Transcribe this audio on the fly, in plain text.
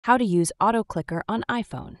How to use Auto Clicker on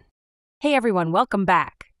iPhone. Hey everyone, welcome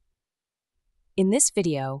back. In this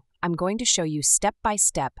video, I'm going to show you step by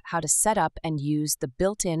step how to set up and use the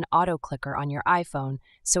built-in Auto Clicker on your iPhone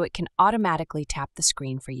so it can automatically tap the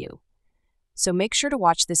screen for you. So make sure to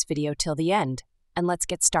watch this video till the end, and let's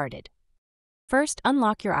get started. First,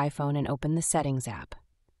 unlock your iPhone and open the Settings app.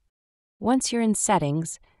 Once you're in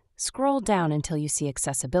Settings, scroll down until you see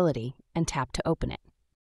Accessibility and tap to open it.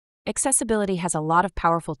 Accessibility has a lot of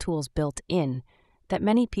powerful tools built in that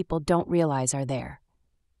many people don't realize are there,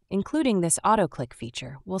 including this auto-click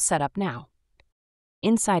feature we'll set up now.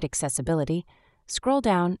 Inside Accessibility, scroll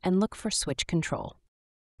down and look for Switch Control.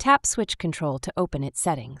 Tap Switch Control to open its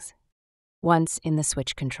settings. Once in the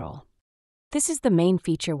Switch Control. This is the main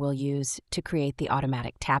feature we'll use to create the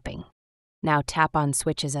automatic tapping. Now tap on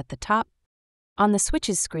switches at the top. On the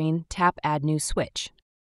switches screen, tap Add New Switch.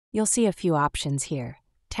 You'll see a few options here.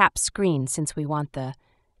 Tap Screen since we want the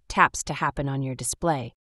taps to happen on your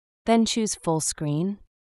display. Then choose Full Screen.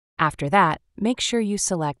 After that, make sure you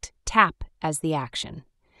select Tap as the action.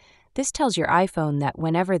 This tells your iPhone that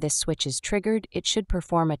whenever this switch is triggered, it should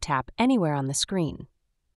perform a tap anywhere on the screen.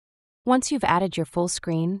 Once you've added your full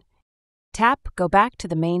screen, go back to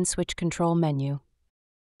the main Switch Control menu.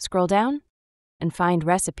 Scroll down and find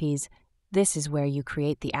Recipes. This is where you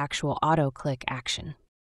create the actual auto-click action.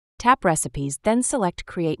 Tap Recipes, then select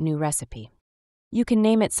Create New Recipe. You can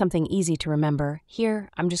name it something easy to remember. Here,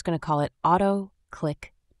 I'm just going to call it Auto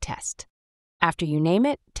Click Test. After you name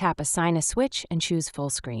it, tap Assign a Switch and choose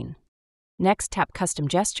Full Screen. Next, tap Custom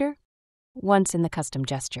Gesture. Once in the Custom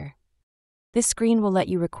Gesture. This screen will let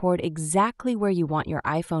you record exactly where you want your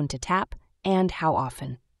iPhone to tap and how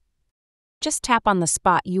often. Just tap on the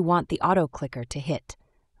spot you want the auto clicker to hit.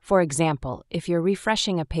 For example, if you're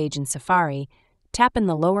refreshing a page in Safari, tap in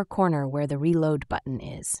the lower corner where the Reload button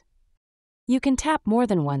is. You can tap more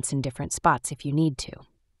than once in different spots if you need to.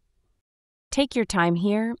 Take your time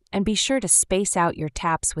here and be sure to space out your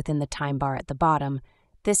taps within the time bar at the bottom.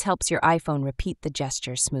 This helps your iPhone repeat the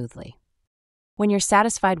gesture smoothly. When you're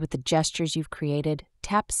satisfied with the gestures you've created,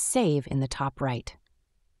 tap Save in the top right.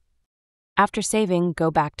 After saving,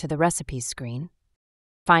 go back to the Recipes screen.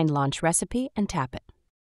 Find Launch Recipe and tap it.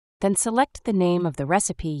 Then select the name of the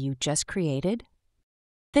recipe you just created.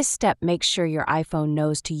 This step makes sure your iPhone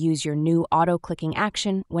knows to use your new auto-clicking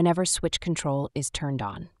action whenever Switch Control is turned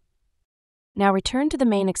on. Now return to the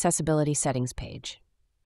main Accessibility Settings page.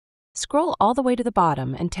 Scroll all the way to the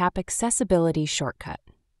bottom and tap Accessibility Shortcut.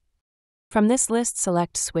 From this list,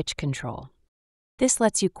 select Switch Control. This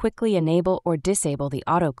lets you quickly enable or disable the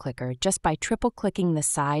auto-clicker just by triple-clicking the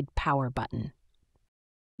side power button.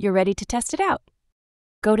 You're ready to test it out.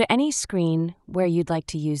 Go to any screen where you'd like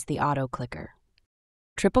to use the auto-clicker.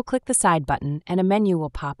 Triple-click the side button and a menu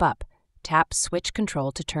will pop up. Tap Switch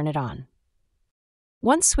Control to turn it on.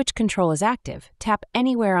 Once Switch Control is active, tap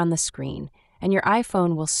anywhere on the screen and your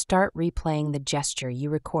iPhone will start replaying the gesture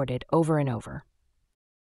you recorded over and over.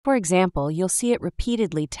 For example, you'll see it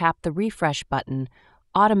repeatedly tap the refresh button,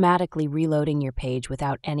 automatically reloading your page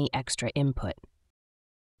without any extra input.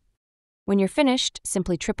 When you're finished,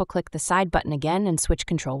 simply triple-click the side button again and Switch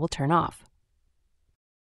Control will turn off.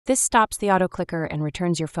 This stops the auto clicker and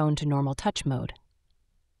returns your phone to normal touch mode.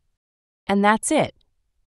 And that's it.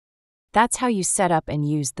 That's how you set up and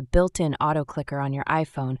use the built-in auto clicker on your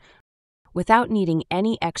iPhone without needing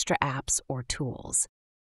any extra apps or tools.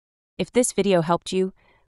 If this video helped you,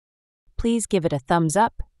 please give it a thumbs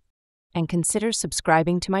up and consider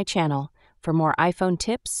subscribing to my channel for more iPhone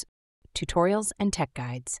tips, tutorials, and tech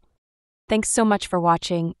guides. Thanks so much for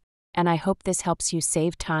watching, and I hope this helps you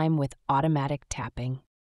save time with automatic tapping.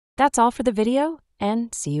 That's all for the video,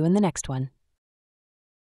 and see you in the next one.